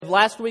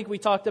Last week we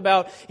talked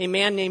about a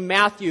man named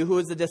Matthew who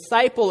was a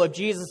disciple of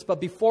Jesus, but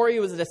before he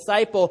was a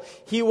disciple,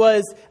 he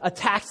was a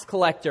tax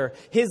collector.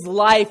 His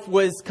life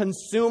was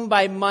consumed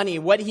by money.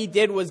 What he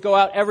did was go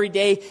out every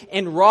day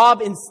and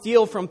rob and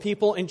steal from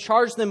people and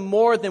charge them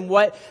more than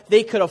what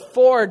they could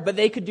afford, but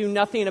they could do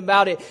nothing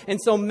about it. And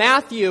so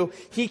Matthew,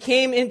 he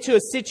came into a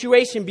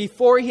situation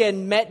before he had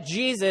met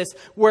Jesus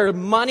where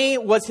money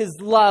was his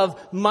love,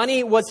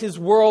 money was his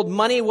world,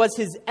 money was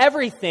his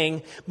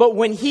everything. But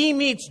when he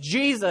meets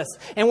Jesus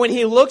and when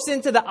he looks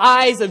into the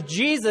eyes of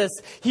Jesus,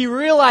 he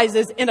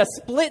realizes in a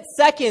split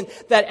second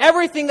that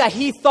everything that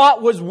he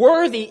thought was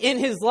worthy in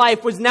his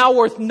life was now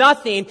worth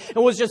nothing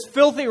and was just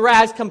filthy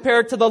rags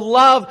compared to the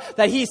love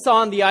that he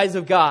saw in the eyes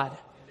of God.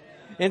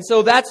 And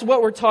so that's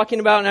what we're talking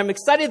about. And I'm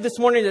excited this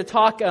morning to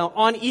talk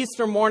on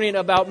Easter morning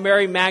about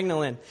Mary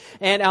Magdalene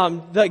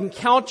and the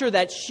encounter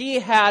that she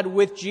had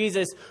with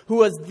Jesus, who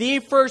was the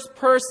first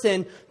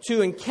person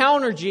to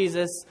encounter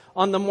Jesus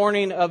on the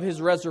morning of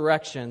his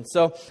resurrection.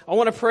 So I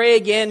want to pray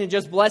again and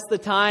just bless the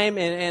time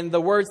and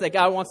the words that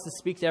God wants to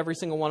speak to every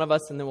single one of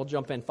us, and then we'll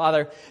jump in.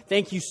 Father,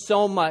 thank you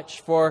so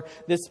much for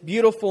this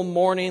beautiful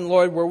morning,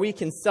 Lord, where we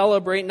can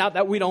celebrate, not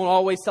that we don't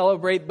always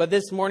celebrate, but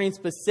this morning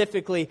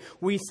specifically,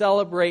 we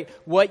celebrate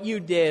what you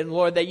did,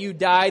 Lord, that you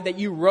died, that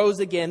you rose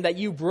again, that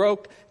you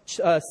broke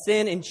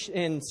sin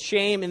and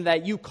shame, and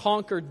that you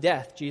conquered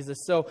death,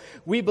 Jesus. So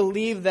we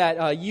believe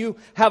that you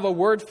have a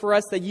word for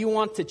us, that you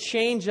want to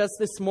change us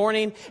this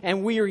morning,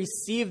 and we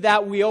receive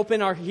that. We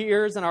open our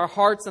ears and our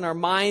hearts and our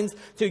minds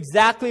to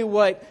exactly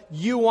what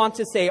you want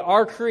to say,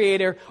 our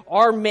Creator,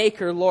 our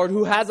Maker, Lord,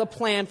 who has a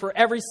plan for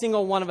every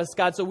single one of us,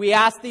 God. So we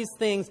ask these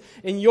things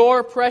in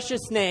your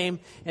precious name,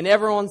 and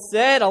everyone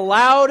said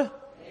aloud,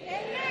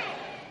 Amen.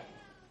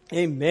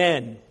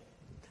 Amen.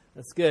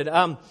 That's good.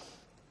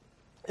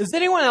 Is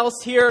anyone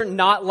else here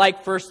not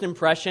like first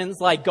impressions,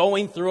 like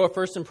going through a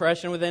first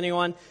impression with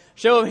anyone?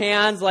 Show of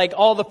hands, like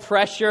all the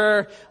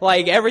pressure,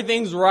 like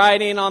everything's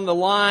riding on the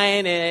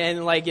line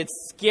and like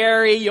it's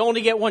scary. You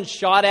only get one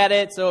shot at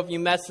it, so if you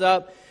mess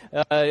up,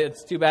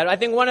 it's too bad. I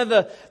think one of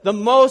the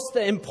most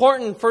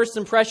important first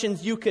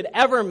impressions you could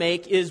ever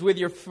make is with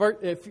your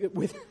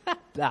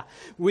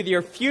with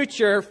your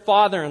future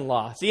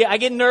father-in-law. See, I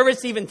get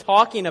nervous even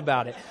talking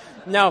about it.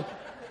 Now,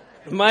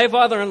 my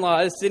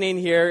father-in-law is sitting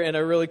here in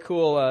a really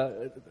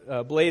cool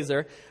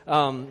blazer.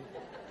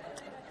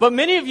 But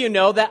many of you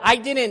know that I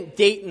didn't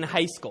date in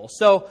high school.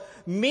 So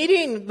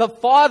meeting the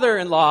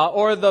father-in-law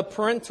or the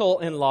parental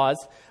in-laws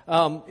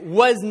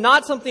was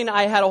not something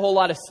I had a whole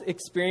lot of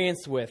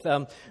experience with.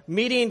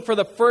 Meeting for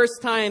the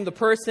first time the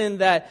person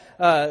that,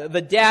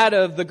 the dad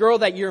of the girl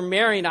that you're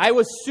marrying, I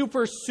was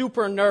super,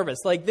 super nervous.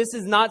 Like, this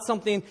is not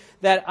something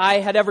that I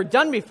had ever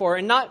done before.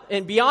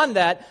 And beyond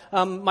that,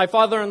 my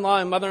father-in-law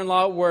and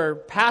mother-in-law were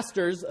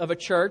pastors of a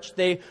church.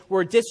 They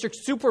were district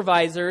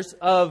supervisors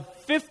of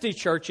 50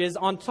 churches.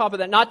 On top of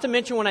that, not to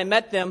mention when I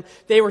met them,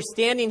 they were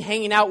standing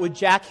hanging out with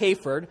Jack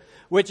Hayford,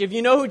 which, if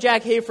you know who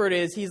Jack Hayford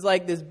is, he's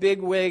like this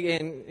big wig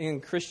in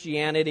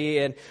Christianity.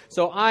 And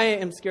so I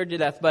am scared to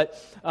death. But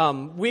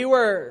we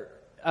were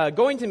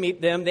going to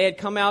meet them. They had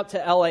come out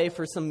to L.A.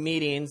 for some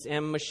meetings,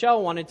 and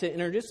Michelle wanted to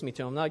introduce me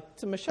to them. Like,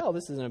 to Michelle,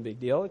 this isn't a big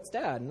deal. It's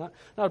Dad. Not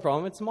a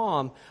problem. It's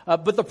Mom.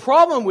 But the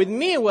problem with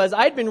me was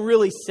I'd been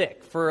really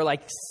sick for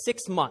like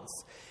 6 months.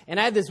 And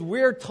I had this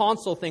weird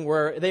tonsil thing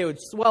where they would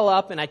swell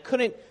up, and I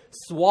couldn't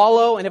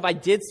swallow. And if I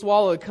did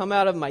swallow, it would come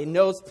out of my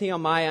nose.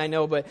 TMI, I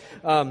know, but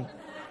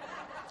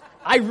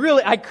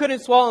I couldn't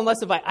swallow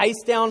unless if I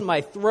iced down my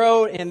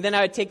throat, and then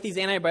I would take these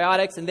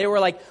antibiotics, and they were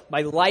like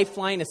my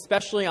lifeline,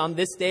 especially on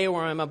this day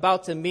where I'm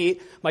about to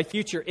meet my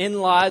future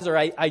in-laws, or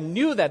I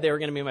knew that they were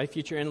going to be my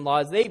future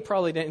in-laws. They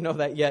probably didn't know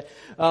that yet.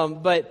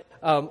 But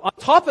on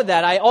top of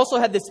that, I also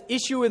had this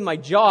issue with my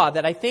jaw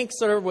that I think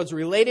sort of was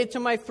related to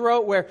my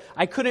throat, where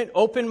I couldn't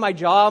open my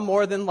jaw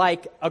more than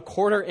like a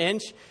quarter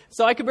inch.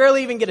 So I could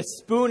barely even get a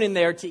spoon in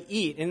there to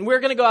eat. And we were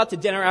going to go out to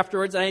dinner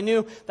afterwards, and I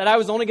knew that I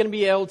was only going to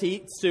be able to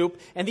eat soup,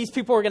 and these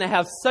people were going to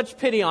have such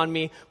pity on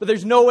me, but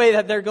there's no way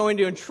that they're going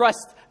to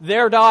entrust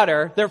their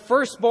daughter, their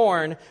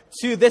firstborn,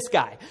 to this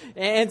guy.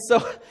 And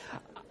so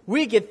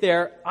we get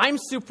there. I'm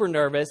super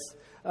nervous.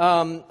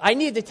 I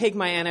need to take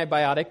my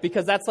antibiotic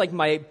because that's like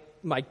my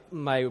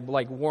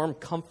like warm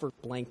comfort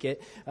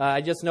blanket.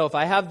 I just know if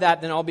I have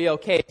that, then I'll be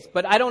okay.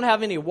 But I don't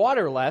have any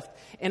water left,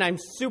 and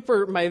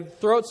my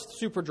throat's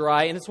super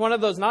dry, and it's one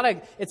of those,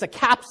 it's a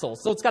capsule,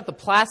 so it's got the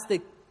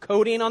plastic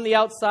coating on the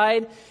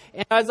outside.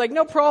 And I was like,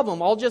 no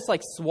problem, I'll just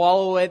like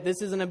swallow it.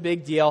 This isn't a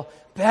big deal.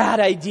 Bad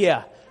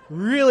idea.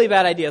 Really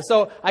bad idea.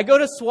 So I go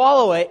to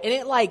swallow it, and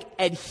it like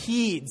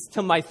adheres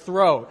to my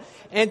throat.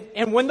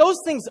 And when those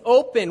things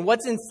open,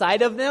 what's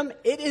inside of them,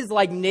 it is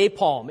like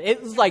napalm. It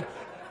is like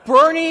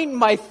burning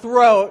my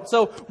throat.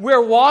 So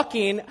we're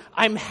walking,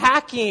 I'm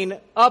hacking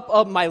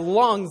up my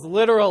lungs,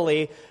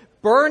 literally,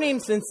 burning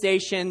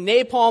sensation,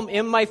 napalm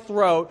in my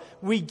throat.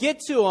 We get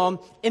to him,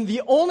 and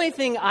the only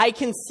thing I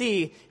can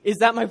see is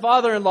that my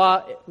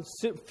father-in-law,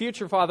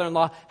 future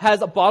father-in-law,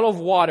 has a bottle of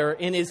water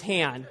in his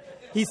hand.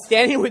 He's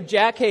standing with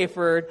Jack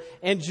Hayford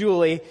and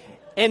Julie,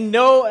 And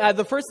no,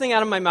 the first thing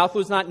out of my mouth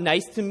was not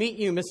 "nice to meet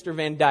you, Mr.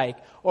 Van Dyke,"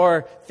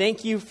 or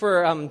 "thank you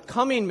for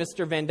coming,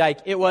 Mr. Van Dyke."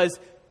 It was,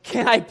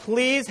 "Can I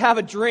please have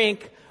a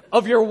drink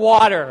of your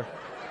water?"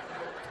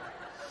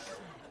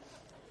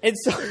 And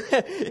so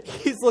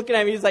he's looking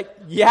at me, he's like,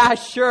 "Yeah,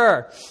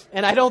 sure."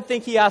 And I don't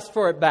think he asked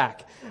for it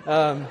back.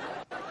 But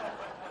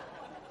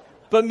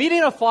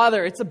meeting a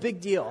father, it's a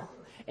big deal.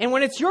 And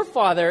when it's your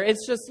father,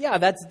 it's just, yeah,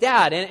 that's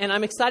dad. And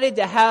I'm excited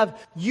to have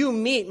you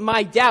meet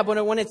my dad.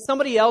 When it's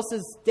somebody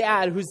else's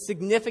dad who's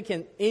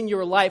significant in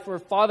your life or a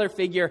father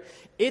figure,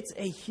 it's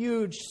a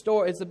huge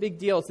story. It's a big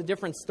deal. It's a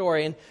different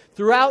story. And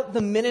throughout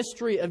the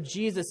ministry of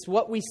Jesus,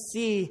 what we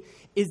see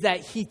is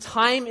that he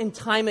time and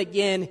time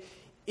again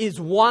is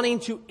wanting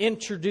to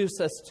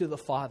introduce us to the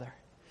Father.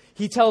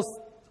 He tells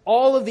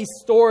all of these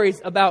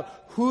stories about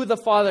who the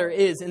Father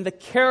is and the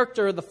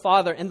character of the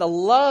Father and the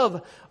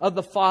love of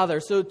the Father.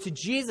 So to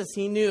Jesus,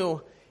 he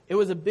knew it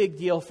was a big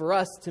deal for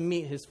us to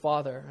meet his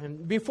Father.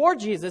 And before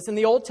Jesus, in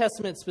the Old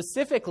Testament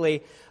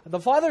specifically, the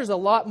Father is a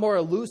lot more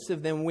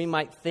elusive than we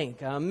might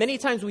think. Many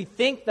times we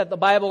think that the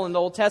Bible in the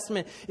Old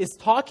Testament is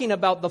talking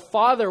about the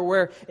Father,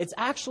 where it's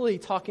actually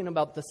talking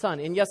about the Son.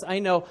 And yes, I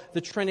know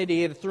the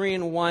Trinity, the 3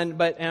 in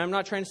 1, and I'm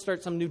not trying to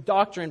start some new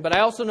doctrine, but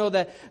I also know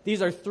that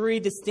these are 3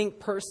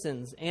 distinct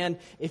persons. And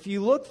if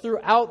you look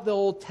throughout the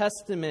Old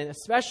Testament,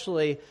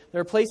 especially,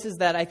 there are places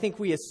that I think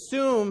we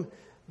assume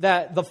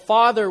that the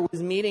Father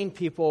was meeting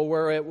people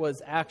where it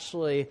was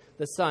actually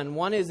the Son.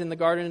 One is in the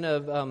Garden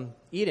of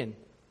Eden.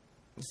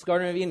 This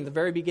Garden of Eden, the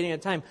very beginning of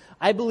time.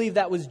 I believe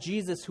that was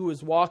Jesus who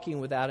was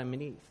walking with Adam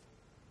and Eve.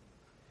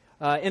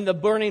 In the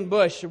burning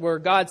bush where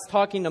God's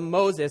talking to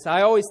Moses,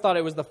 I always thought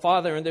it was the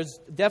Father, and there's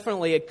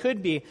definitely, it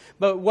could be.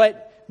 But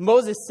what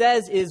Moses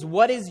says is,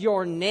 "What is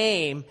your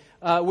name?"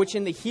 Which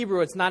in the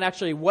Hebrew, it's not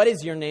actually "what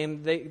is your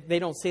name?" They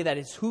don't say that.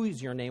 It's "who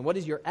is your name?" What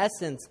is your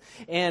essence?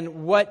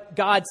 And what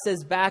God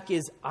says back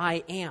is,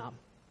 "I am."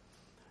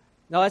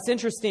 Now that's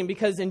interesting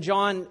because in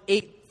John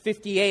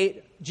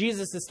 8:58,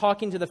 Jesus is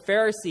talking to the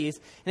Pharisees.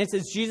 And it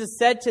says, Jesus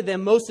said to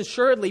them, "Most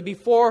assuredly,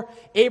 before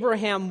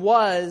Abraham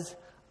was,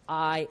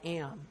 I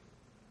am."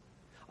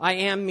 I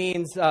am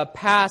means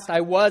past. I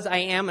was, I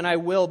am, and I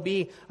will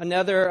be.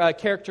 Another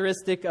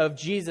characteristic of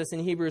Jesus in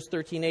Hebrews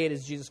 13:8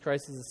 is Jesus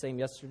Christ is the same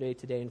yesterday,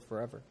 today, and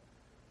forever.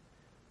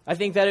 I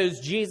think that it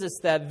was Jesus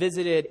that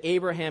visited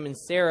Abraham and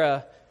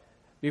Sarah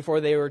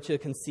before they were to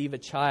conceive a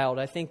child.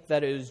 I think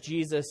that it was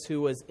Jesus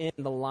who was in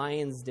the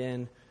lion's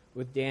den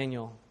with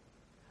Daniel.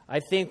 I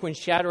think when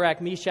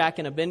Shadrach, Meshach,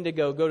 and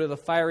Abednego go to the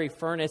fiery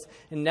furnace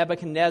and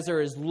Nebuchadnezzar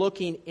is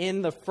looking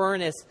in the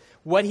furnace,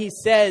 what he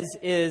says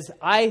is,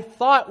 "I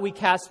thought we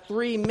cast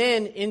 3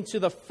 men into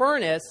the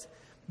furnace,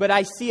 but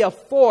I see a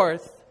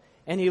 4th,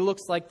 and he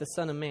looks like the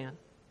Son of Man."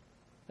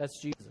 That's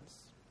Jesus.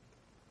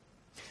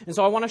 And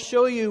so I want to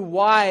show you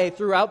why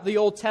throughout the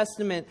Old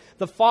Testament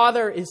the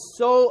Father is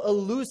so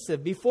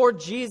elusive. Before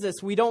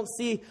Jesus, we don't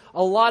see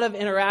a lot of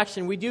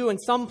interaction. We do in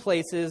some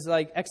places,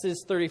 like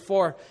Exodus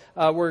 34,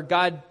 where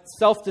God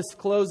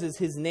self-discloses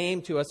his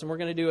name to us. And we're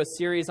going to do a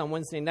series on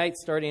Wednesday night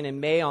starting in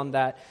May on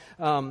that.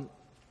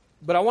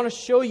 But I want to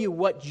show you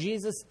what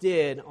Jesus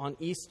did on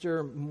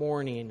Easter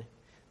morning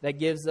that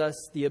gives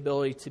us the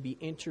ability to be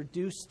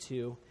introduced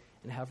to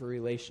and have a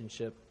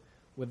relationship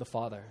with the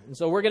Father. And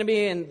so we're going to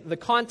be in the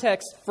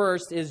context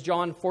first is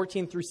John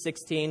 14 through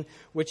 16,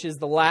 which is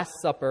the Last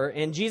Supper.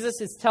 And Jesus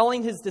is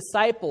telling his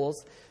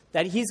disciples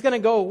that he's going to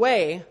go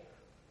away,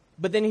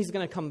 but then he's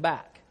going to come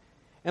back.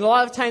 And a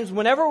lot of times,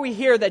 whenever we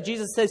hear that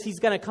Jesus says he's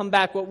going to come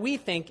back, what we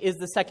think is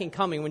the second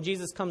coming. When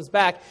Jesus comes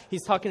back,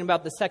 he's talking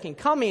about the second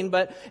coming,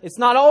 but it's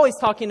not always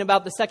talking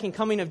about the second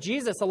coming of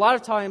Jesus. A lot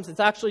of times, it's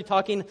actually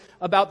talking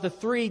about the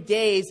 3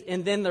 days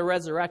and then the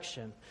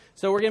resurrection.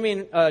 So we're going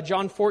to be in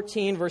John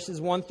 14,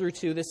 verses 1 through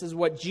 2. This is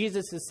what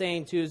Jesus is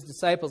saying to his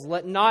disciples.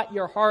 "Let not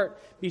your heart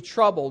be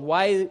troubled."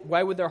 Why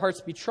would their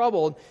hearts be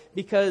troubled?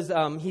 Because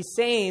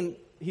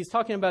he's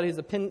talking about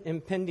his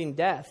impending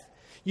death.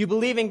 "You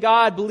believe in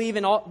God,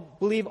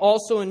 believe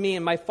also in me.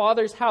 In my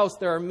Father's house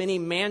there are many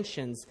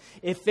mansions.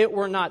 If it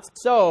were not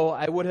so,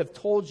 I would have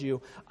told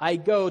you. I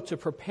go to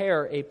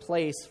prepare a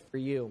place for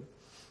you."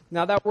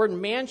 Now that word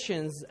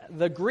mansions,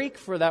 the Greek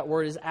for that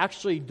word is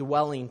actually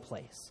dwelling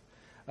place.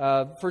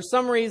 For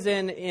some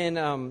reason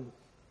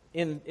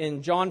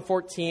in John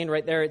 14,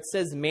 right there, it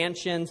says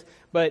mansions,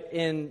 but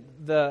in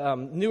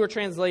the newer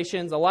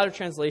translations, a lot of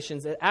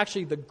translations,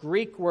 the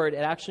Greek word, it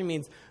actually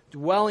means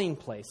dwelling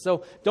place.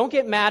 So don't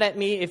get mad at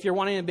me if you're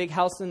wanting a big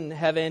house in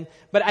heaven,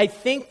 but I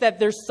think that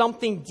there's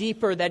something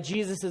deeper that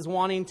Jesus is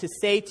wanting to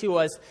say to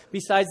us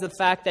besides the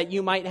fact that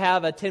you might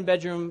have a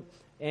 10-bedroom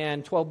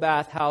and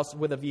 12-bath house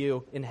with a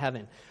view in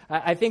heaven.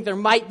 I think there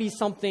might be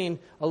something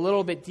a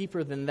little bit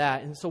deeper than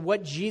that. And so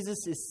what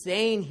Jesus is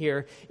saying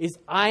here is,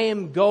 I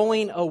am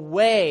going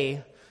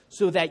away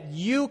so that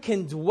you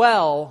can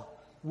dwell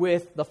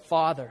with the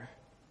Father,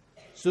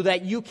 so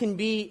that you can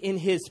be in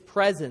his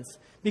presence.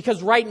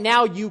 Because right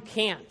now you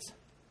can't.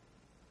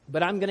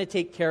 But I'm going to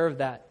take care of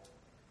that.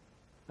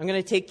 I'm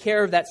going to take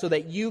care of that so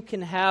that you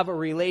can have a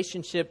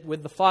relationship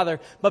with the Father.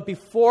 But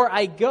before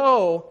I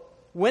go,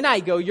 when I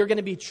go, you're going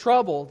to be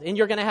troubled and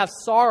you're going to have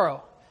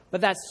sorrow.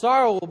 But that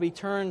sorrow will be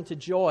turned to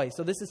joy.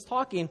 So this is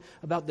talking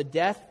about the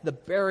death, the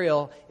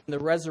burial, and the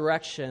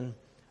resurrection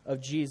of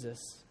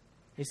Jesus.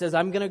 He says,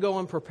 I'm going to go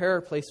and prepare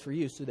a place for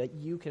you so that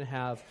you can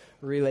have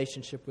a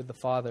relationship with the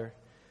Father.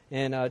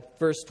 In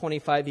verse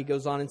 25, he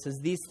goes on and says,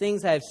 these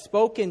things I have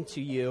spoken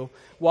to you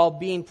while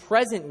being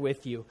present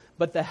with you.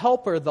 But the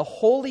Helper, the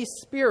Holy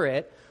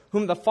Spirit,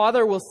 whom the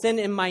Father will send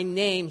in my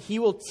name, he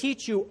will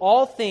teach you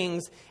all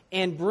things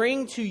and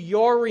bring to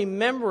your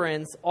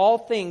remembrance all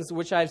things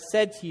which I have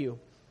said to you.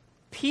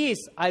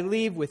 Peace I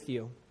leave with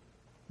you.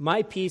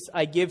 My peace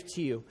I give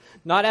to you.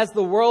 Not as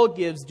the world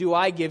gives do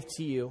I give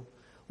to you.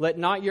 Let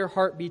not your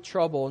heart be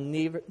troubled,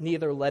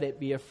 neither let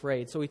it be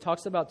afraid. So he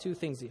talks about two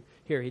things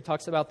here. He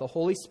talks about the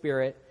Holy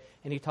Spirit,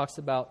 and he talks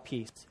about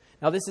peace.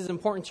 Now this is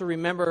important to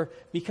remember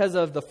because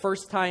of the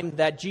first time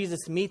that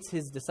Jesus meets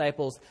his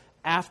disciples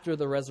after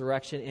the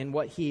resurrection and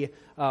what he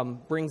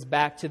brings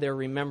back to their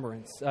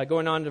remembrance.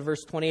 Going on to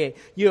verse 28.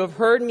 You have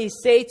heard me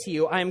say to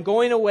you, I am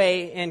going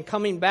away and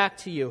coming back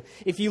to you.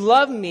 If you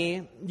love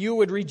me, you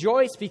would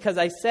rejoice because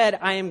I said,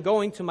 I am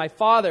going to my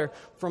Father,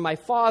 for my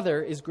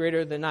Father is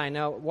greater than I.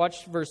 Now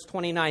watch verse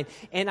 29.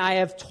 And I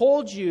have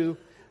told you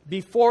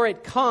before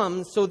it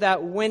comes, so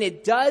that when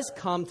it does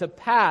come to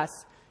pass,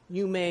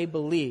 you may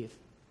believe.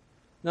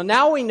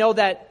 Now we know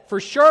that for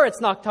sure it's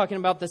not talking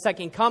about the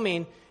second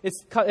coming.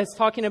 It's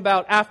talking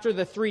about after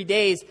the 3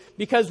 days.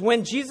 Because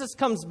when Jesus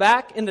comes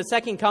back in the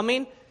second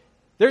coming,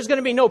 there's going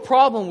to be no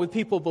problem with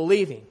people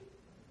believing.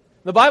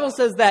 The Bible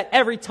says that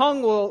every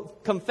tongue will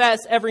confess,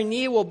 every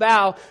knee will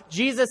bow.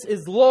 Jesus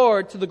is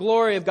Lord to the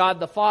glory of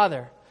God the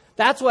Father.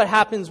 That's what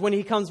happens when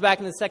he comes back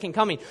in the second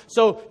coming.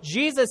 So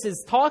Jesus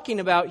is talking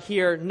about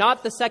here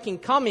not the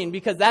second coming,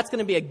 because that's going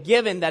to be a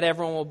given that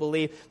everyone will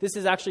believe. This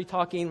is actually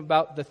talking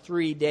about the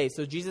 3 days.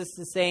 So Jesus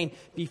is saying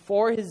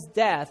before his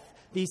death,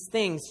 these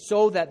things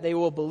so that they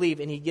will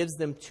believe. And he gives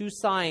them two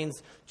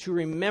signs to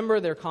remember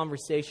their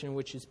conversation,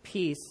 which is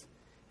peace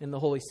and the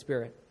Holy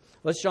Spirit.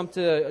 Let's jump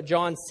to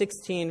John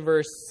 16,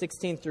 verse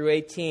 16 through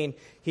 18.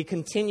 He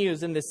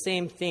continues in the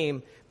same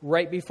theme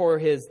right before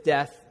his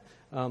death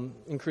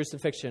in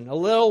crucifixion. A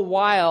little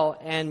while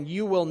and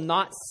you will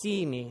not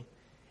see me.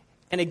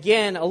 And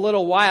again, a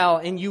little while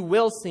and you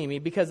will see me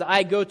because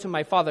I go to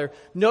my Father.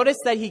 Notice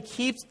that he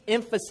keeps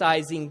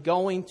emphasizing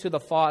going to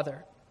the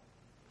Father.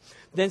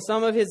 Then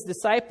some of his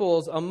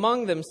disciples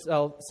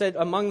said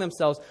among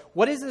themselves,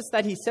 what is this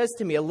that he says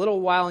to me? A little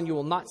while and you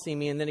will not see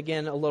me. And then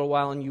again, a little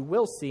while and you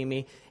will see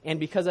me. And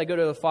because I go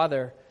to the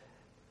Father.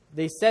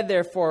 They said,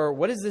 therefore,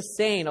 what is this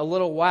saying, a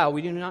little while?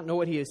 We do not know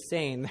what he is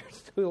saying. They're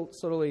still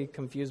totally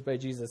confused by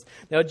Jesus.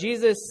 Now,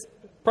 Jesus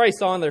probably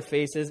saw on their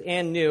faces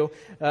and knew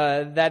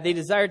that they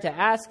desired to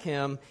ask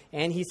him.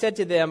 And he said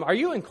to them, are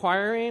you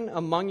inquiring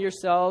among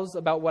yourselves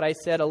about what I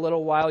said, a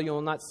little while you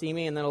will not see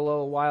me, and then a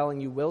little while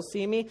and you will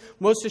see me?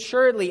 Most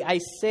assuredly, I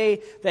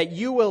say that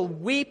you will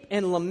weep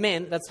and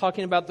lament. That's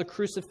talking about the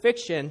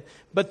crucifixion.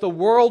 But the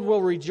world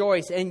will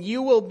rejoice, and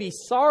you will be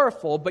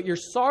sorrowful, but your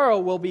sorrow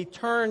will be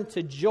turned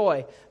to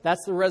joy.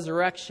 That's the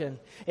resurrection.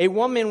 A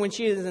woman, when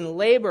she is in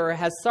labor,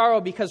 has sorrow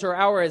because her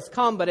hour has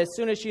come, but as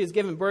soon as she has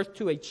given birth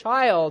to a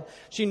child,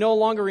 she no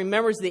longer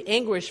remembers the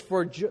anguish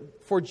for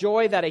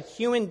joy that a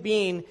human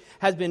being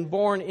has been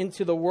born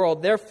into the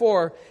world.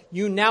 Therefore,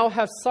 you now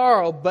have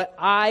sorrow, but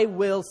I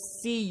will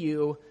see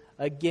you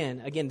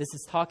again. Again, this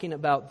is talking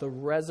about the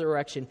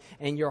resurrection,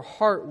 and your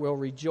heart will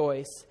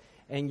rejoice.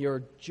 And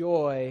your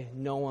joy,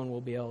 no one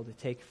will be able to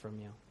take from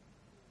you.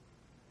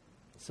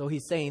 So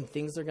he's saying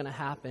things are going to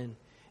happen,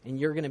 and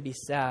you're going to be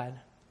sad,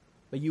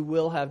 but you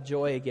will have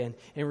joy again.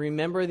 And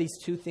remember these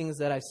two things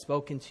that I've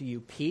spoken to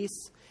you,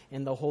 peace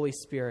and the Holy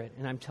Spirit.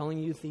 And I'm telling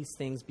you these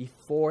things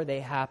before they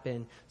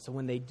happen, so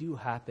when they do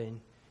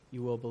happen,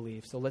 you will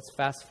believe. So let's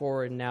fast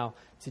forward now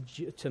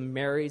to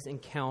Mary's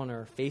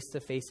encounter,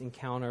 face-to-face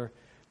encounter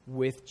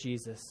with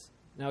Jesus.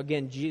 Now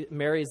again,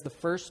 Mary is the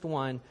first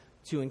one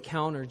to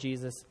encounter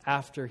Jesus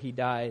after he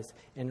dies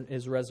and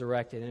is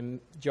resurrected.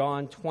 In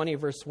John 20,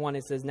 verse 1,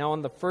 it says, now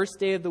on the first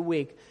day of the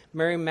week,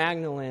 Mary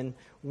Magdalene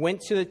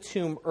went to the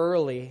tomb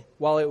early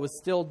while it was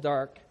still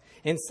dark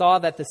and saw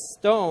that the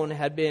stone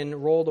had been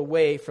rolled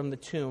away from the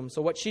tomb.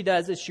 So what she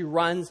does is she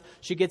runs,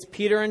 she gets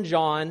Peter and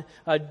John.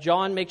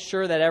 John makes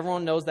sure that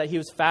everyone knows that he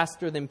was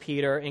faster than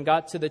Peter and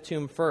got to the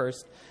tomb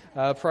first.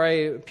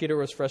 Probably Peter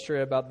was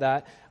frustrated about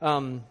that.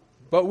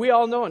 But we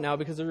all know it now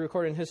because it's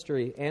recorded in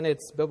history, and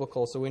it's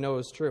biblical, so we know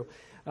it's true.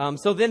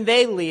 So then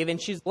they leave, and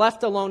she's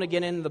left alone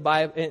again in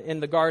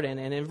the garden.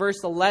 And in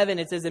verse 11,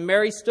 it says, and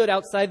Mary stood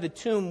outside the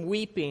tomb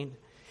weeping.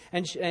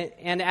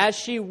 And as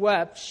she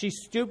wept, she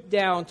stooped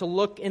down to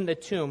look in the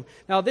tomb.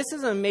 Now, this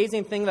is an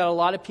amazing thing that a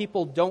lot of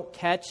people don't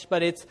catch,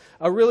 but it's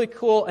a really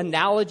cool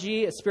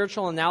analogy, a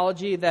spiritual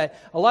analogy that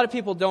a lot of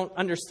people don't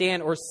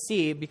understand or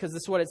see, because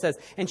this is what it says.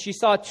 And she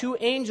saw two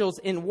angels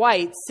in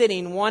white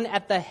sitting, one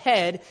at the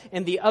head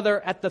and the other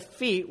at the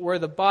feet, where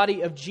the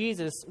body of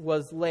Jesus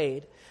was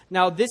laid.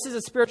 Now, this is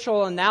a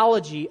spiritual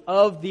analogy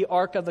of the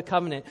Ark of the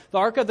Covenant. The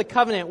Ark of the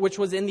Covenant, which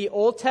was in the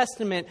Old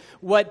Testament,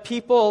 what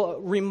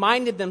people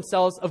reminded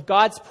themselves of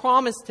God's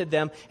promise to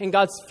them and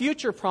God's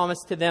future promise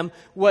to them,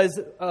 was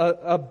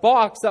a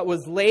box that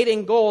was laid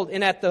in gold,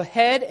 and at the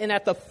head and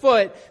at the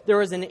foot there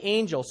was an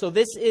angel. So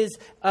this is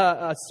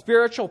a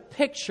spiritual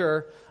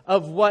picture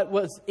of what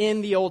was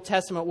in the Old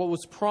Testament, what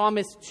was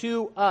promised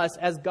to us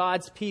as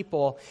God's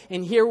people.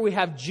 And here we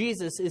have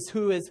Jesus,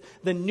 who is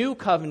the new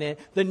covenant,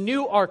 the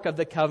new Ark of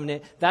the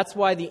Covenant. That's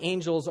why the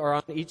angels are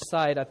on each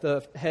side, at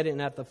the head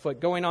and at the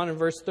foot. Going on in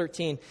verse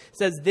 13, it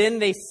says, Then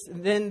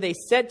they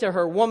said to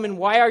her, Woman,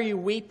 why are you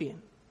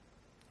weeping?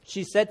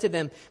 She said to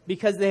them,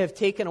 Because they have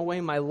taken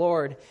away my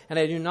Lord, and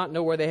I do not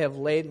know where they have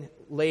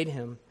laid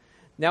him.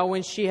 Now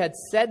when she had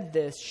said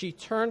this, she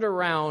turned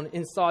around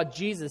and saw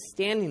Jesus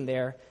standing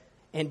there,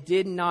 and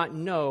did not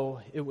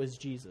know it was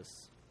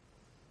Jesus.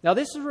 Now,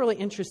 this is really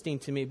interesting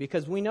to me,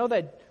 because we know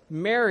that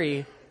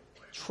Mary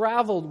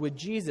traveled with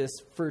Jesus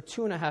for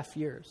 2.5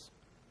 years.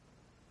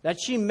 That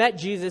she met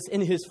Jesus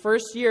in his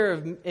first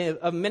year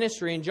of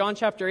ministry. In John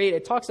chapter 8,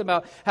 it talks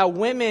about how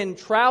women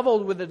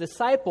traveled with the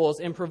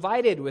disciples and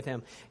provided with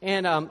him.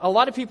 And a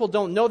lot of people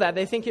don't know that.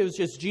 They think it was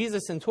just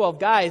Jesus and 12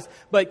 guys.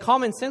 But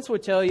common sense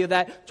would tell you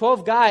that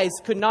 12 guys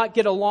could not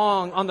get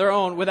along on their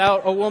own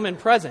without a woman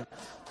present.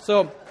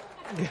 So...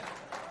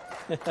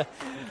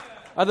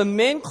 Are the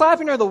men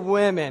clapping or the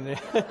women?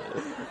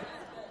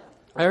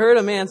 I heard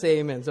a man say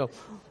amen.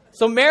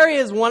 So Mary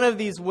is one of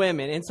these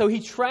women. And so she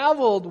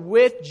traveled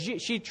with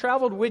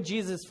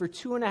Jesus for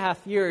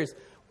 2.5 years.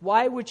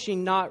 Why would she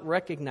not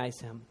recognize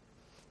him?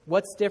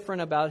 What's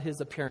different about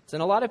his appearance?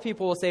 And a lot of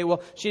people will say,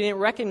 well, she didn't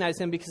recognize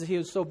him because he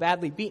was so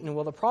badly beaten.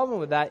 Well, the problem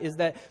with that is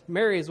that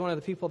Mary is one of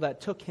the people that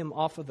took him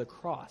off of the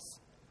cross.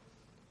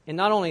 And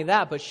not only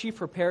that, but she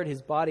prepared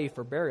his body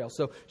for burial.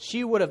 So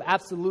she would have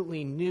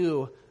absolutely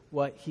knew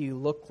what he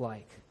looked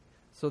like.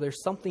 So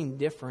there's something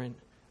different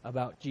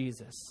about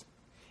Jesus.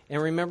 And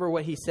remember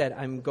what he said,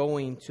 I'm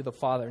going to the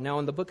Father. Now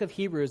in the book of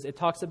Hebrews, it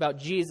talks about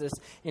Jesus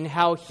and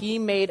how he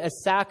made a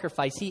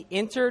sacrifice. He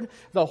entered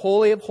the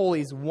Holy of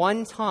Holies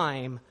one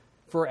time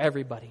for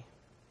everybody.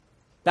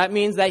 That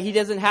means that he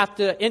doesn't have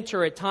to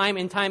enter it time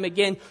and time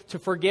again to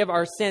forgive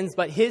our sins.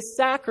 But his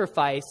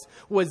sacrifice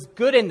was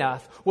good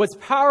enough, was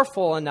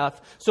powerful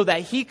enough, so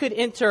that he could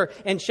enter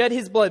and shed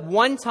his blood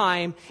one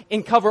time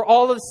and cover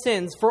all of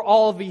sins for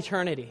all of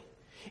eternity.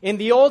 In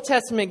the Old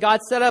Testament,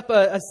 God set up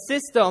a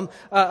system,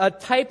 a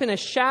type and a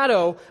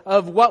shadow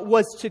of what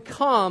was to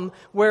come,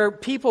 where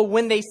people,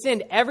 when they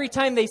sinned, every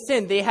time they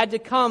sinned, they had to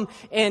come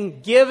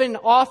and give an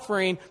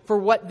offering for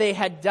what they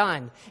had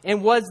done.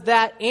 And was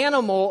that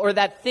animal or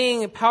that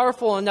thing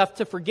powerful enough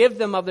to forgive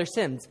them of their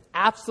sins?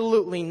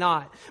 Absolutely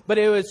not. But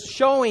it was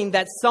showing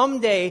that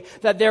someday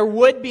that there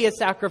would be a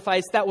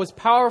sacrifice that was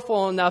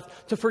powerful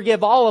enough to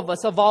forgive all of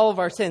us of all of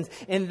our sins.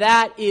 And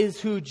that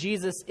is who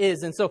Jesus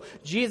is. And so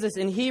Jesus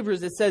in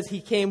Hebrews, it says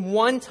he came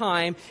one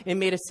time and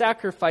made a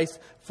sacrifice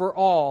for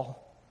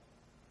all.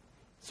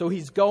 So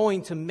he's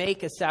going to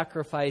make a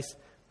sacrifice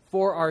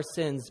for our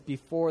sins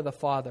before the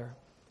Father.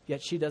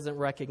 Yet she doesn't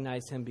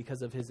recognize him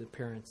because of his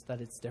appearance,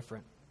 that it's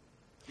different.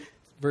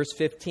 Verse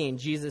 15,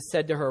 Jesus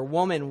said to her,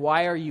 Woman,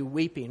 why are you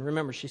weeping?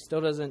 Remember, she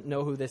still doesn't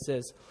know who this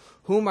is.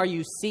 Whom are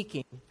you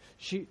seeking?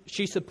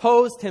 She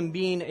supposed him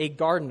being a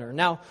gardener.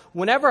 Now,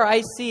 whenever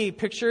I see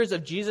pictures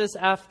of Jesus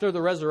after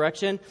the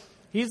resurrection,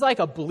 he's like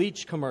a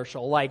bleach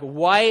commercial, like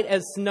white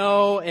as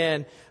snow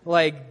and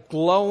like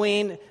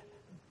glowing.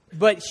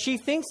 But she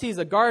thinks he's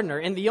a gardener.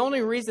 And the only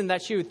reason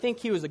that she would think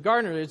he was a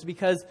gardener is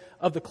because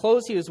of the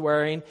clothes he was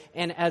wearing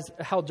and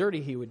how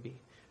dirty he would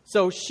be.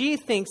 So she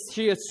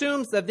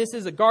assumes that this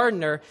is a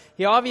gardener.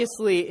 He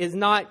obviously is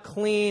not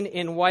clean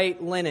in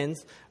white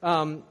linens.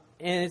 And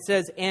it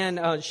says,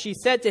 she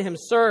said to him,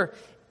 Sir,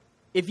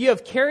 if you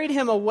have carried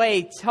him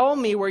away, tell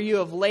me where you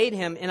have laid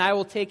him, and I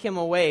will take him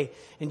away.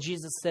 And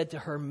Jesus said to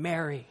her,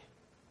 Mary.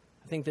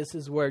 I think this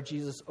is where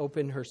Jesus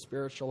opened her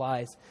spiritual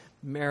eyes.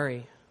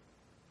 Mary.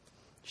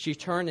 She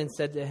turned and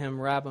said to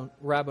him,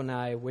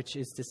 Rabboni, which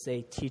is to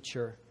say,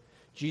 teacher.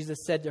 Jesus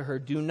said to her,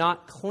 Do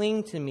not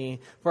cling to me,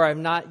 for I have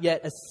not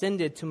yet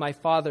ascended to my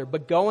Father.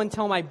 But go and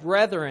tell my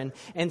brethren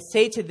and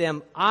say to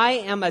them, I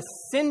am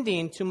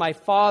ascending to my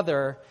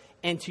Father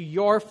and to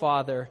your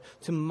Father,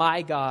 to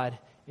my God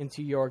and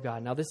to your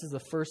God. Now, this is the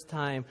first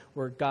time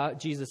where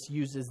Jesus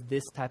uses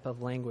this type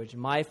of language.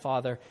 My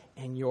Father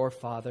and your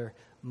Father,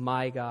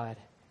 my God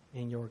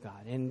and your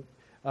God. And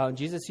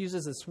Jesus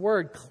uses this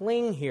word,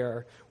 cling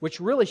here, which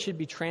really should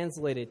be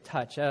translated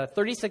touch.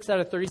 36 out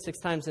of 36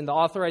 times in the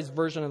Authorized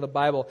Version of the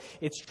Bible,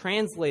 it's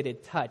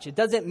translated touch. It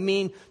doesn't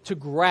mean to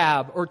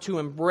grab or to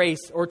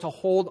embrace or to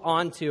hold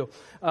on to.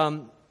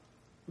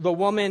 the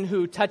woman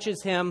who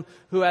touches him,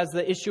 who has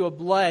the issue of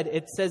blood,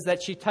 it says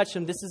that she touched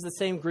him. This is the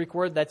same Greek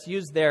word that's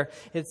used there.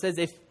 It says,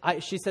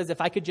 she says, if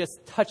I could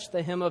just touch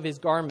the hem of his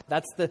garment.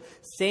 That's the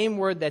same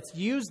word that's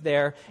used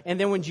there. And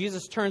then when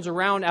Jesus turns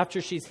around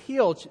after she's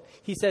healed,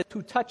 he says,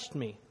 who touched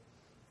me?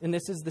 And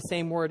this is the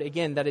same word,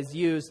 again, that is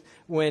used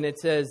when it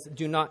says,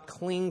 do not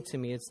cling to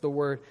me. It's the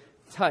word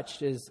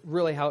touched is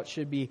really how it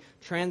should be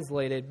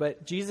translated.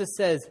 But Jesus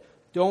says,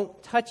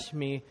 don't touch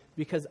me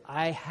because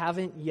I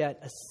haven't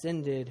yet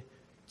ascended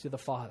to the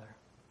Father.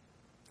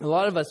 A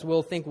lot of us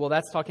will think, well,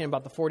 that's talking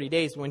about the 40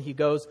 days when he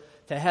goes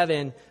to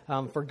heaven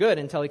for good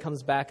until he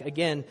comes back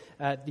again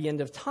at the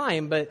end of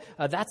time. But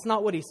that's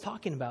not what he's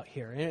talking about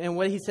here. And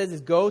what he says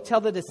is, go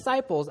tell the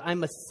disciples,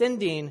 I'm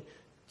ascending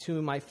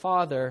to my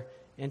Father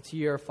and to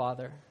your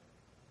Father.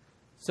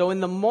 So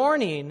in the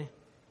morning,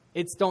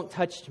 it's don't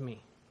touch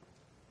me.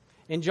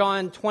 In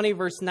John 20,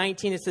 verse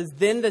 19, it says,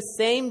 then the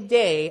same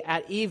day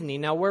at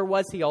evening. Now, where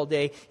was he all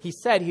day? He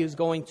said he was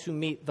going to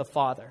meet the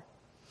Father.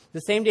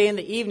 The same day in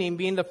the evening,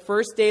 being the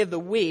first day of the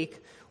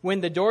week, when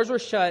the doors were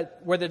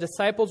shut, where the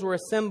disciples were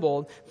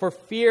assembled, for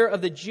fear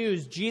of the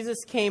Jews, Jesus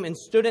came and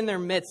stood in their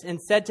midst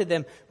and said to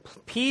them,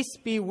 peace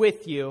be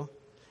with you.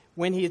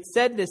 When he had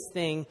said this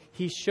thing,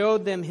 he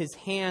showed them his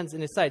hands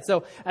and his side.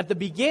 So at the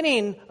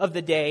beginning of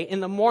the day,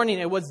 in the morning,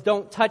 it was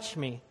don't touch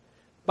me.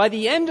 By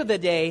the end of the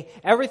day,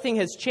 everything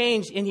has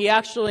changed. And he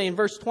actually, in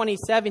verse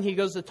 27, he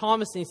goes to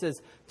Thomas and he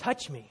says,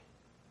 touch me.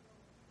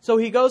 So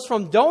he goes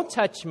from don't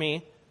touch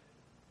me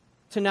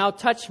to now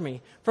touch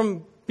me.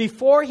 From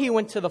before he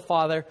went to the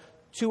Father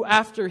to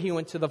after he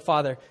went to the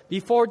Father.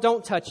 Before,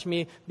 don't touch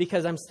me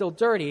because I'm still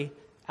dirty.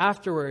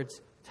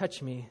 Afterwards,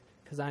 touch me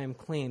because I am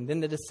clean. Then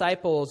the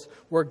disciples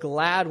were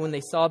glad when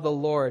they saw the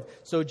Lord.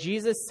 So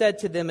Jesus said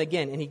to them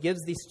again, and he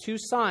gives these two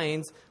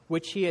signs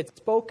which he had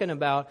spoken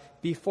about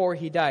before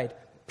he died.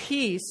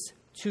 Peace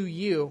to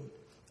you.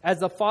 As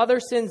the Father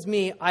sends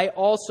me, I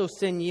also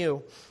send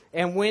you.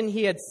 And when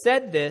he had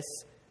said this,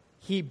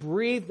 he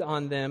breathed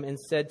on them and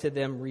said to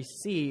them,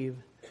 receive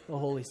the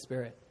Holy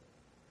Spirit.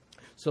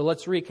 So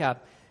let's recap.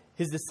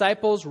 His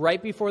disciples,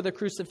 right before the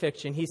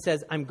crucifixion, he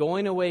says, I'm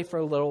going away for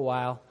a little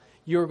while.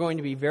 You're going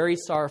to be very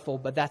sorrowful,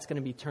 but that's going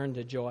to be turned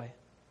to joy.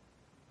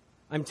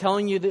 I'm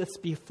telling you this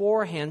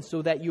beforehand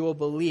so that you will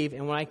believe.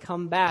 And when I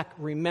come back,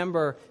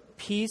 remember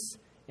peace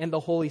and the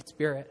Holy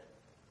Spirit.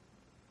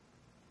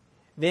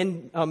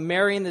 Then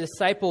Mary and the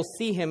disciples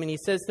see him, and he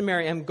says to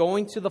Mary, I'm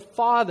going to the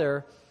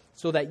Father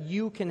so that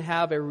you can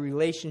have a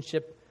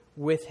relationship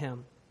with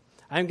him.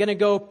 I'm going to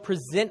go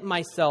present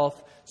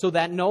myself so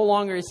that no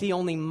longer is he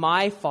only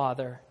my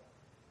Father,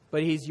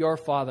 but he's your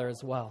Father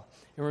as well.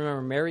 And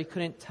remember, Mary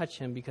couldn't touch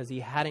him because he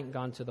hadn't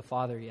gone to the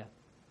Father yet.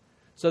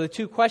 So the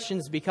two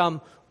questions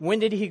become, when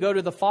did he go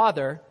to the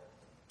Father?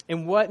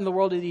 And what in the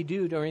world did he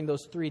do during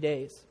those 3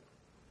 days?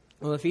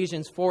 Well,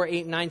 Ephesians 4,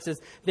 8, 9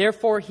 says,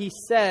 therefore he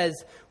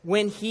says,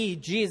 when he,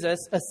 Jesus,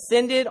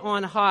 ascended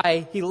on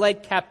high, he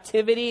led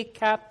captivity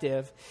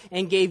captive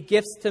and gave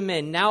gifts to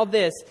men. Now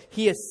this,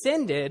 he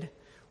ascended,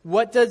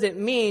 what does it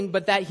mean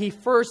but that he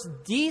first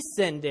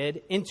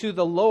descended into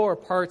the lower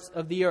parts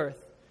of the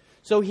earth?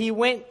 So he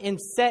went and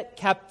set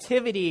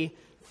captivity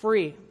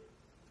free.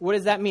 What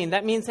does that mean?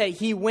 That means that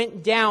he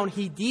went down,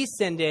 he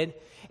descended,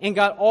 and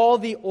got all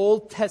the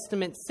Old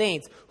Testament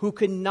saints who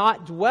could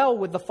not dwell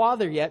with the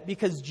Father yet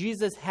because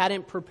Jesus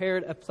hadn't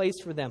prepared a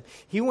place for them.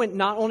 He went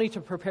not only to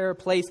prepare a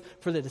place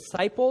for the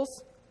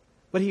disciples,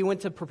 but he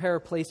went to prepare a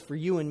place for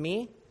you and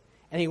me,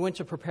 and he went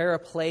to prepare a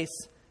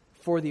place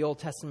for the Old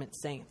Testament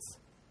saints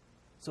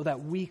so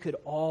that we could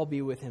all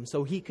be with him,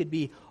 so he could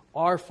be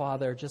our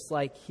Father just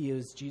like he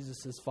is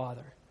Jesus'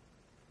 Father.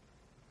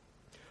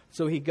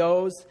 So he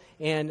goes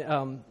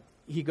and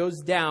he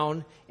goes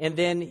down, and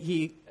then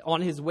he,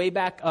 on his way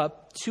back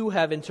up to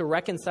heaven to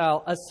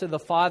reconcile us to the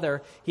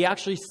Father, he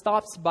actually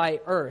stops by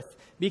earth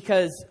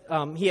because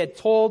he had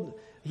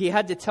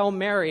to tell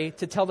Mary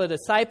to tell the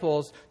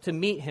disciples to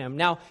meet him.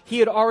 Now, he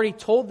had already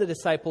told the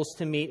disciples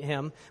to meet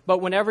him, but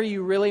whenever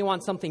you really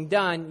want something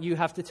done, you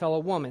have to tell a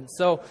woman.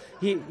 So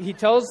he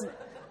tells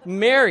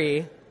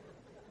Mary.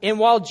 And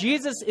while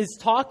Jesus is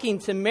talking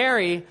to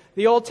Mary,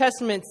 the Old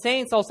Testament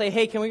saints all say,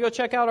 hey, can we go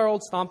check out our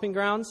old stomping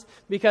grounds?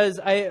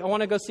 Because I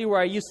want to go see where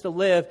I used to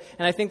live,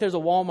 and I think there's a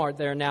Walmart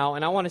there now,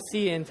 and I want to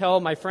see and tell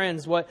my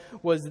friends what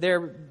was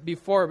there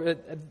before.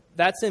 But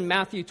that's in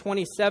Matthew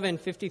 27,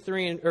 52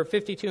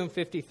 and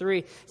 53.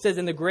 It says,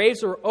 and the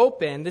graves were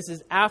open. This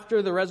is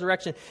after the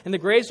resurrection. And the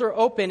graves were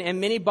open, and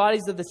many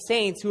bodies of the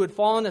saints who had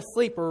fallen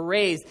asleep were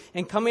raised.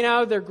 And coming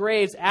out of their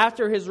graves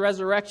after his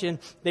resurrection,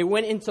 they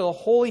went into the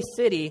holy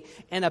city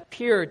and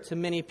appeared to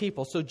many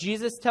people. So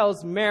Jesus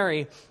tells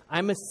Mary,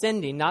 I'm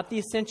ascending, not the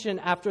ascension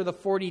after the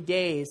 40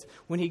 days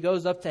when he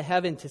goes up to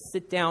heaven to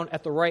sit down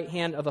at the right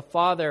hand of the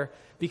Father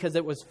because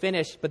it was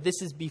finished. But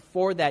this is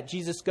before that.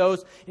 Jesus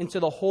goes into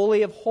the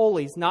Holy of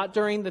Holies, not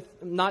during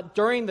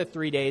the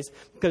 3 days,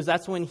 because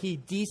that's when he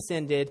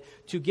descended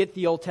to get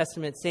the Old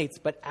Testament saints,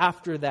 but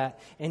after that.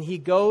 And he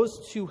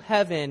goes to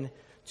heaven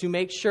to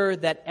make sure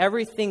that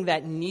everything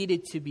that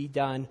needed to be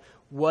done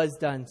was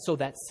done so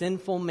that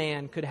sinful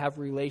man could have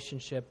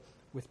relationship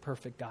with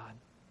perfect God.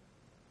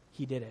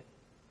 He did it.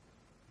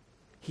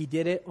 He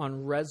did it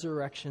on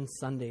Resurrection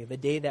Sunday, the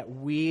day that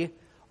we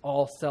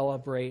all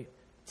celebrate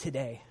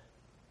today.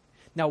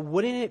 Now,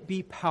 wouldn't it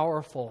be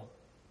powerful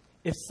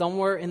if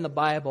somewhere in the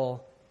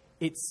Bible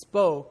it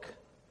spoke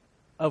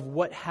of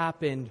what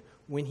happened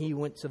when he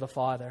went to the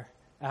Father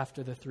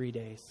after the 3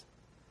 days?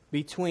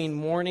 Between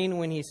morning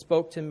when he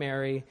spoke to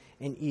Mary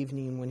and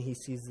evening when he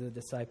sees the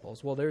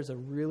disciples. Well, there's a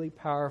really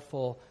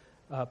powerful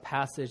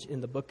passage in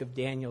the book of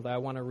Daniel that I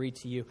want to read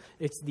to you.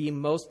 It's the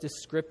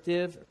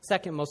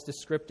second most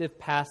descriptive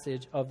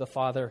passage of the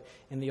Father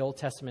in the Old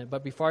Testament.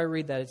 But before I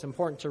read that, it's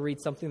important to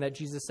read something that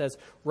Jesus says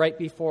right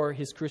before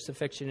his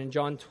crucifixion. In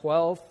John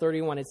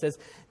 12:31, it says,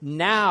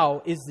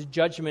 "Now is the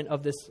judgment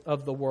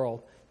of the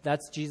world."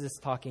 That's Jesus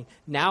talking.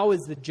 "Now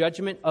is the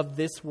judgment of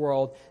this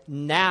world.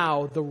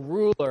 Now the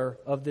ruler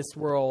of this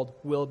world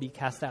will be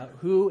cast out."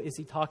 Who is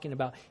he talking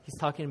about? He's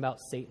talking about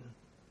Satan.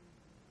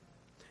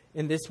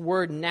 And this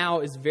word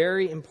 "now" is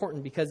very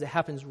important because it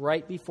happens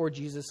right before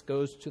Jesus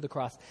goes to the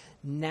cross.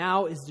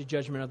 Now is the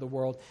judgment of the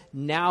world.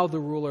 Now the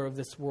ruler of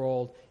this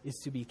world is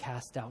to be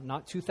cast out.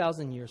 Not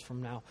 2,000 years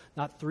from now.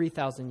 Not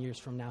 3,000 years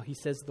from now. He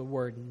says the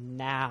word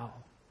 "now."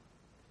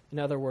 In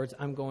other words,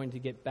 I'm going to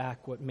get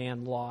back what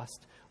man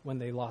lost when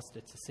they lost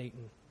it to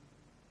Satan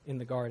in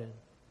the garden.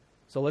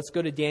 So let's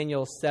go to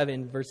Daniel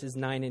 7, verses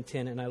 9 and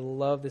 10. And I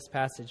love this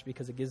passage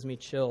because it gives me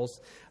chills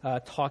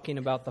talking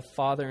about the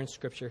Father in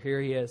Scripture.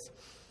 Here he is.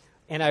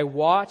 "And I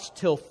watched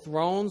till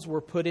thrones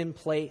were put in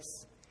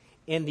place,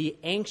 and the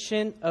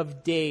Ancient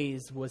of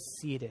Days was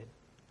seated."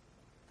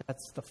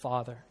 That's the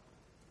Father.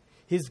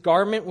 "His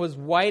garment was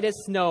white as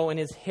snow, and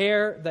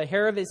the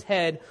hair of his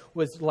head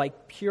was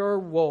like pure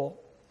wool.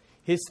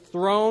 His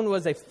throne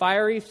was a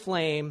fiery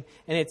flame,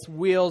 and its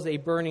wheels a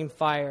burning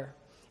fire.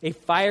 A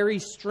fiery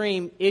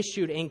stream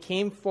issued and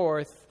came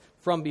forth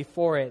from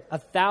before it.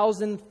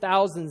 1,000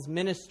 thousands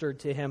ministered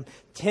to him.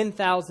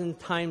 10,000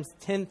 times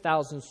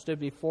 10,000 stood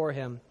before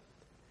him.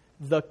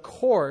 The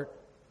court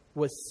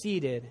was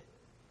seated,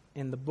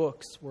 and the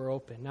books were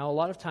open." Now, a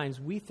lot of times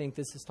we think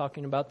this is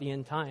talking about the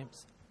end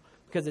times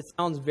because it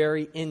sounds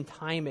very end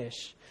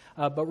time-ish.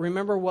 But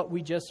remember what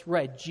we just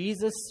read.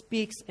 Jesus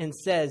speaks and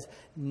says,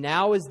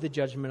 "Now is the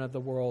judgment of the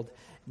world.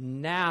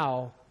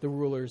 Now the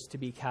ruler is to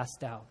be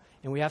cast out."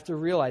 And we have to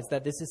realize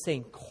that this is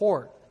saying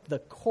court. The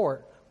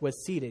court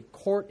was seated.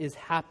 Court is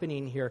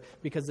happening here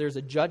because there's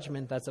a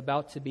judgment that's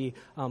about to be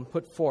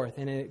put forth.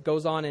 And it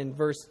goes on in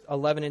verse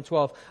 11 and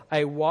 12.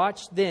 "I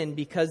watched then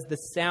because the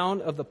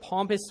sound of the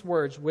pompous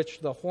words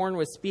which the horn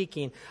was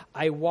speaking.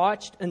 I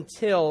watched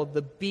until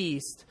the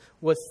beast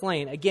was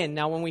slain." Again,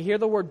 now when we hear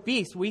the word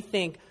beast, we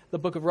think the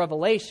book of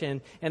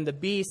Revelation, and the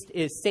beast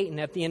is Satan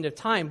at the end of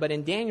time. But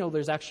in Daniel,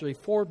 there's actually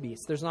 4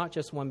 beasts. There's not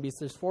just one beast,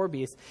 there's 4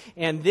 beasts.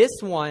 And this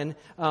one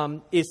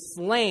is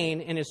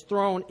slain and is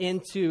thrown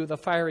into the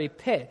fiery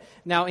pit.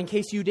 Now, in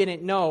case you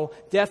didn't know,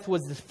 death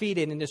was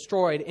defeated and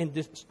destroyed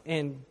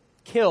and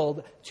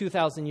killed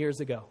 2,000 years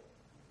ago.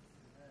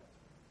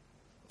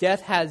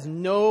 Death has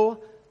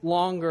no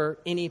longer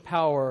any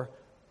power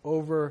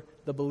over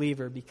the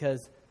believer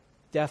because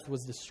death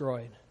was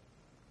destroyed.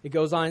 It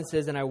goes on and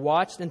says, "And I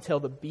watched until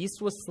the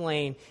beast was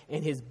slain,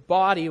 and his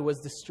body was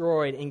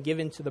destroyed and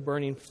given to the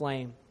burning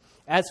flame.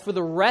 As for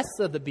the rest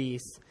of the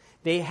beasts,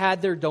 they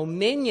had their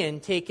dominion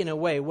taken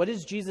away." What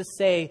does Jesus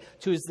say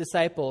to his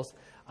disciples?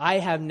 "I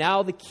have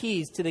now the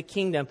keys to the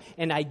kingdom,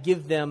 and I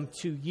give them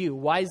to you."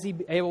 Why is he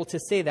able to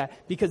say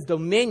that? Because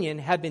dominion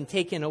had been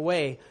taken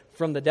away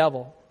from the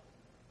devil.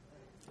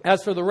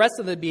 "As for the rest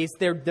of the beasts,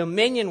 their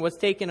dominion was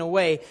taken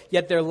away,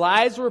 yet their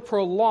lives were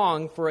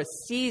prolonged for a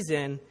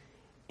season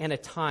and a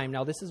time."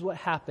 Now, this is what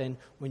happened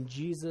when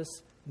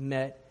Jesus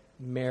met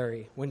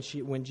Mary, when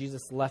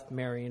Jesus left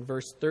Mary. In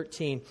verse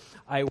 13,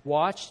 "I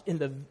watched in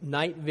the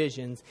night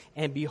visions,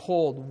 and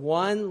behold,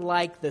 one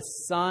like the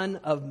Son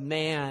of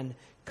Man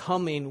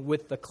coming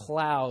with the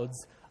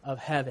clouds of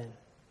heaven."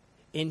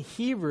 In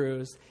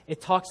Hebrews,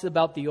 it talks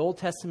about the Old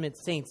Testament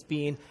saints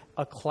being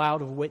a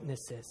cloud of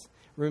witnesses.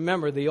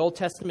 Remember, the Old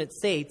Testament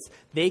saints,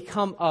 they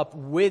come up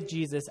with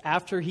Jesus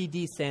after he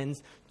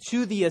descends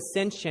to the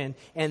ascension.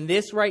 And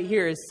this right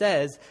here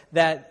says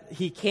that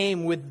he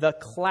came with the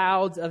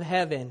clouds of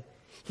heaven.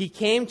 He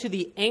came to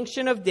the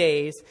Ancient of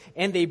Days,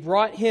 and they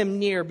brought him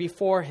near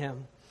before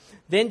him.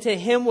 Then to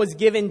him was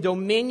given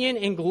dominion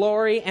and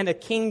glory and a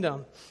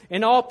kingdom,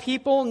 and all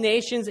people,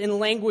 nations, and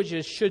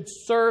languages should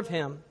serve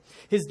him.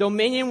 His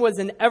dominion was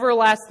an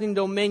everlasting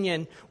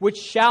dominion which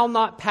shall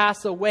not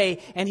pass away,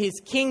 and his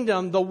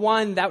kingdom the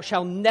one that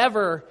shall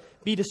never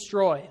be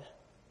destroyed.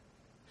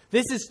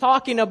 This is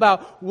talking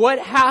about what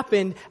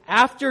happened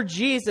after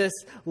Jesus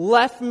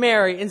left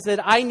Mary and said,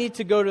 "I need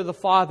to go to the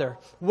Father."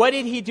 What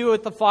did he do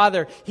with the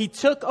Father? He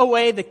took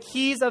away the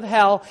keys of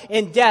hell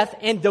and death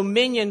and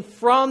dominion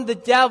from the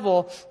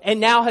devil, and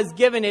now has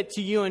given it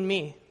to you and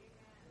me.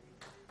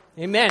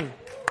 Amen.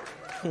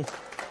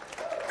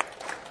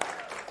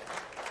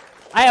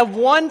 I have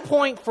one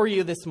point for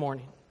you this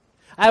morning.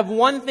 I have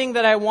one thing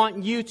that I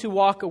want you to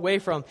walk away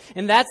from.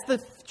 And that's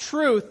the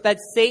truth that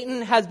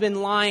Satan has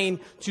been lying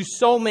to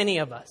so many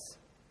of us.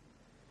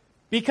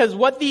 Because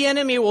what the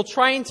enemy will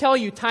try and tell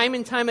you time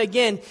and time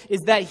again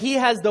is that he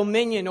has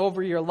dominion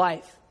over your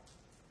life.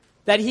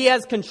 That he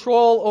has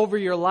control over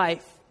your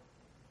life.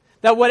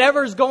 That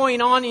whatever's going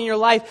on in your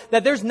life,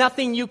 that there's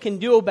nothing you can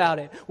do about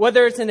it.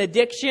 Whether it's an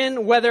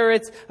addiction, whether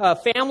it's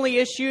family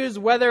issues,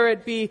 whether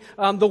it be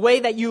the way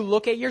that you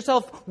look at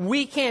yourself,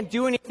 we can't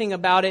do anything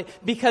about it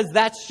because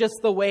that's just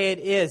the way it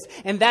is.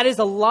 And that is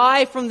a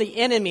lie from the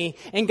enemy.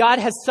 And God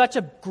has such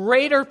a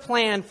greater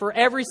plan for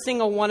every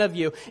single one of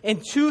you.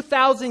 And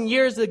 2,000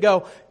 years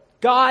ago,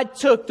 God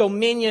took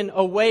dominion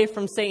away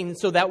from Satan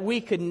so that we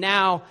could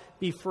now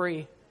be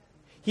free.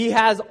 He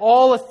has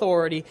all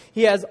authority.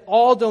 He has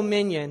all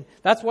dominion.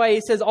 That's why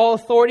he says all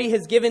authority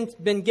has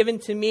been given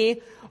to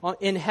me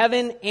in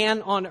heaven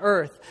and on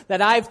earth.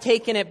 That I've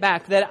taken it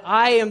back. That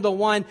I am the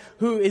one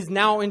who is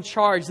now in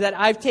charge. That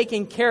I've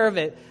taken care of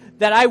it.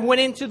 That I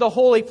went into the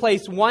holy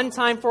place one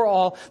time for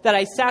all. That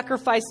I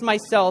sacrificed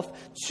myself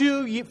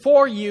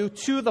for you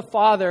to the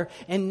Father.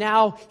 And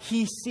now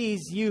he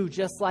sees you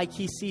just like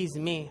he sees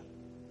me.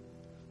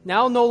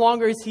 Now no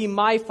longer is he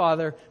my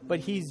father,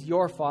 but he's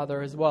your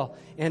father as well.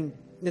 And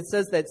it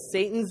says that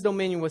Satan's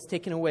dominion was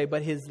taken away,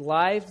 but his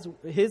life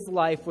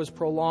was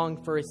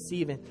prolonged for a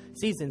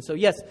season. So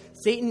yes,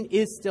 Satan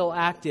is still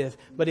active,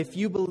 but if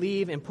you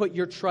believe and put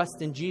your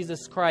trust in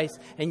Jesus Christ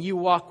and you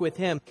walk with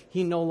him,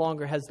 he no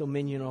longer has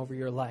dominion over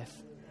your life.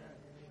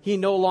 He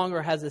no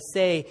longer has a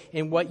say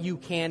in what you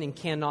can and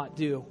cannot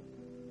do.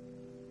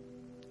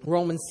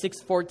 Romans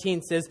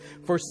 6:14 says,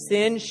 "For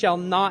sin shall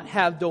not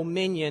have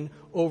dominion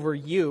over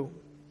you."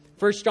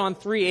 1 John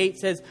 3:8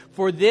 says,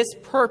 "For this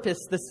purpose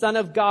the Son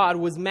of God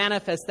was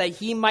manifest, that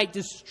he might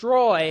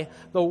destroy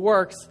the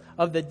works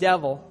of the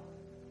devil."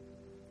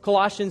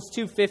 Colossians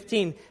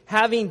 2:15,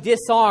 "Having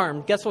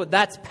disarmed," guess what?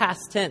 That's past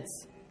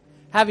tense.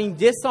 "Having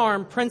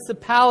disarmed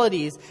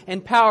principalities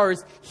and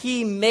powers,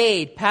 he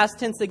made," past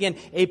tense again,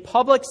 "a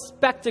public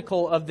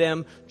spectacle of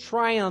them,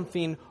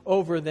 triumphing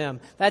over them."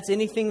 That's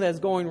anything that's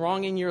going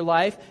wrong in your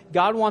life.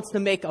 God wants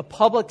to make a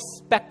public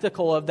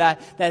spectacle of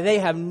that they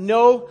have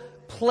no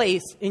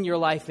place in your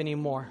life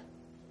anymore.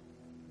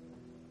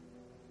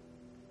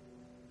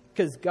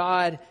 Because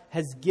God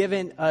has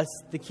given us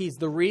the keys.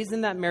 The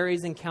reason that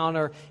Mary's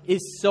encounter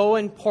is so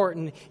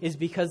important is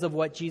because of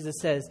what Jesus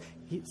says.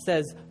 He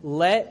says,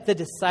 "Let the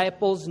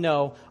disciples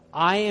know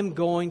I am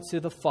going to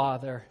the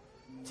Father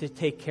to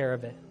take care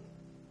of it."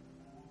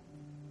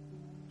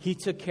 He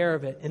took care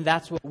of it, and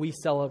that's what we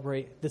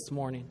celebrate this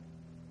morning.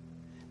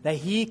 That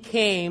he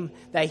came,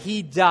 that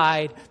he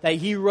died, that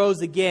he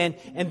rose again,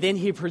 and then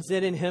he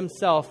presented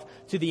himself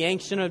to the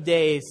Ancient of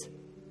Days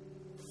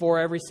for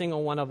every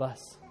single one of us.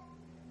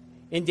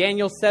 In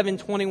Daniel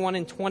 7:21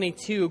 and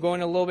 22,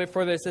 going a little bit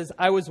further, it says,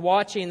 "I was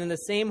watching, and the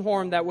same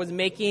horn that was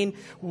making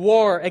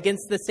war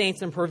against the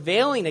saints and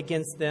prevailing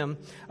against them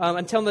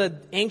until the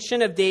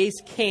Ancient of Days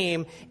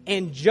came,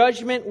 and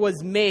judgment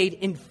was made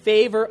in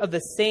favor of the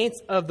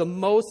saints of the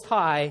Most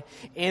High,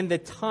 and the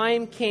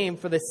time came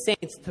for the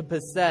saints to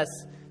possess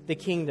the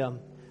kingdom."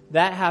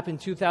 That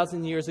happened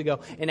 2,000 years ago.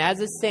 And as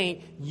a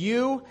saint,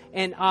 you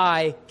and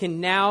I can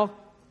now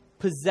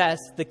possess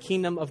the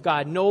kingdom of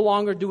God. No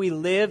longer do we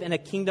live in a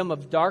kingdom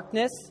of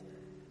darkness.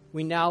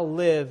 We now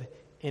live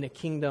in a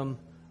kingdom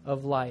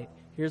of light.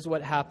 Here's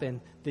what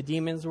happened. The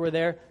demons were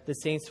there. The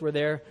saints were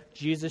there.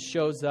 Jesus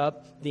shows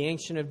up. The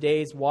Ancient of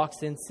Days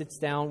walks in, sits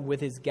down with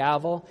his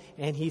gavel,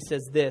 and he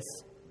says this: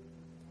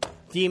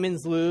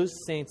 "Demons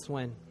lose, saints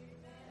win."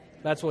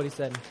 That's what he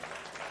said.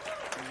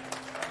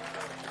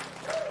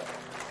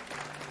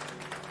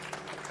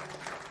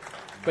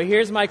 But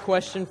here's my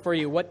question for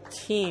you. What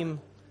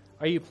team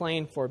are you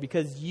playing for?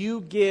 Because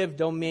you give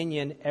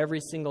dominion every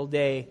single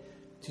day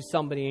to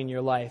somebody in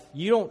your life.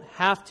 You don't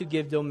have to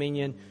give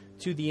dominion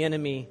to the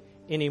enemy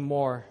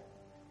anymore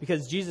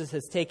because Jesus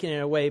has taken it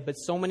away. But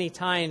so many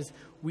times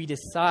we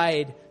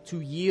decide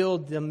to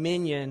yield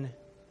dominion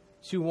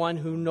to one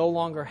who no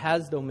longer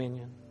has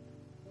dominion.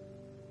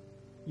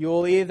 You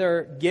will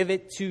either give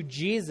it to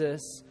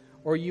Jesus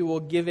or you will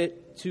give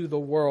it to the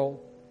world.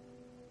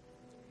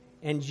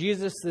 And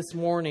Jesus this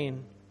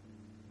morning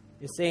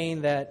is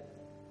saying that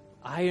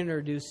I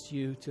introduced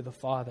you to the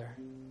Father.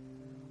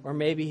 Or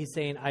maybe he's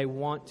saying, I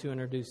want to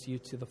introduce you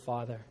to the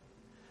Father.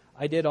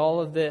 I did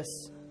all of this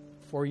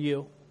for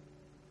you.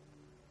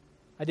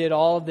 I did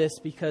all of this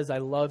because I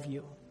love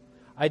you.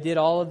 I did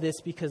all of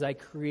this because I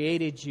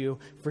created you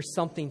for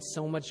something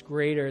so much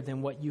greater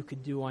than what you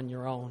could do on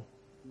your own.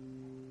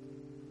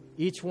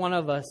 Each one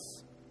of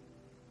us,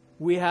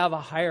 we have a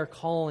higher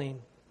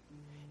calling.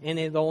 And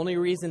the only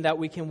reason that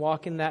we can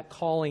walk in that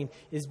calling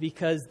is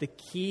because the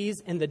keys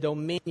and the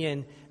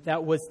dominion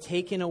that was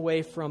taken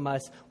away from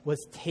us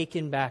was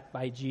taken back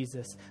by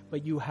Jesus.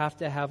 But you have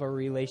to have a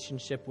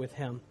relationship with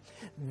him.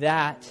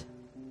 That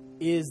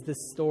is the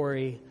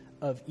story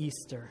of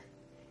Easter.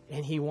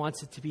 And he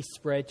wants it to be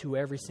spread to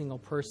every single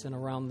person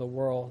around the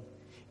world.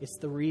 It's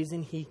the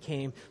reason he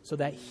came, so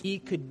that he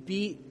could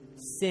beat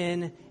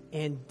sin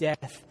and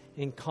death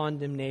and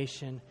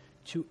condemnation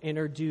to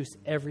introduce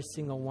every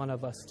single one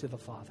of us to the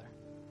Father.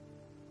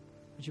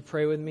 Would you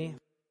pray with me?